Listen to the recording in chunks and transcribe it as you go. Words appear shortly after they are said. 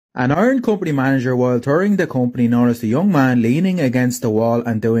An iron company manager while touring the company noticed a young man leaning against the wall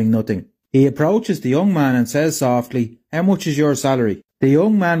and doing nothing. He approaches the young man and says softly, "How much is your salary?" The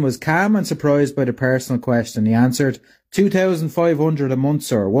young man was calm and surprised by the personal question. He answered, 2,500 a month,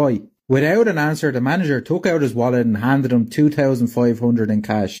 sir. Why? Without an answer, the manager took out his wallet and handed him 2,500 in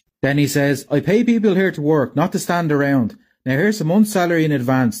cash. Then he says, "I pay people here to work, not to stand around. Now here's a month's salary in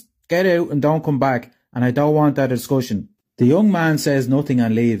advance. Get out and don't come back, and I don't want that discussion." The young man says nothing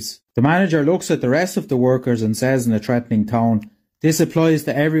and leaves. The manager looks at the rest of the workers and says in a threatening tone, "This applies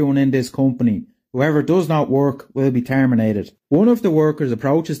to everyone in this company. Whoever does not work will be terminated." One of the workers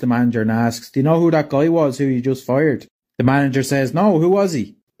approaches the manager and asks, "Do you know who that guy was who you just fired?" The manager says, "No, who was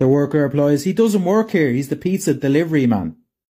he?" The worker replies, "He doesn't work here, he's the pizza delivery man."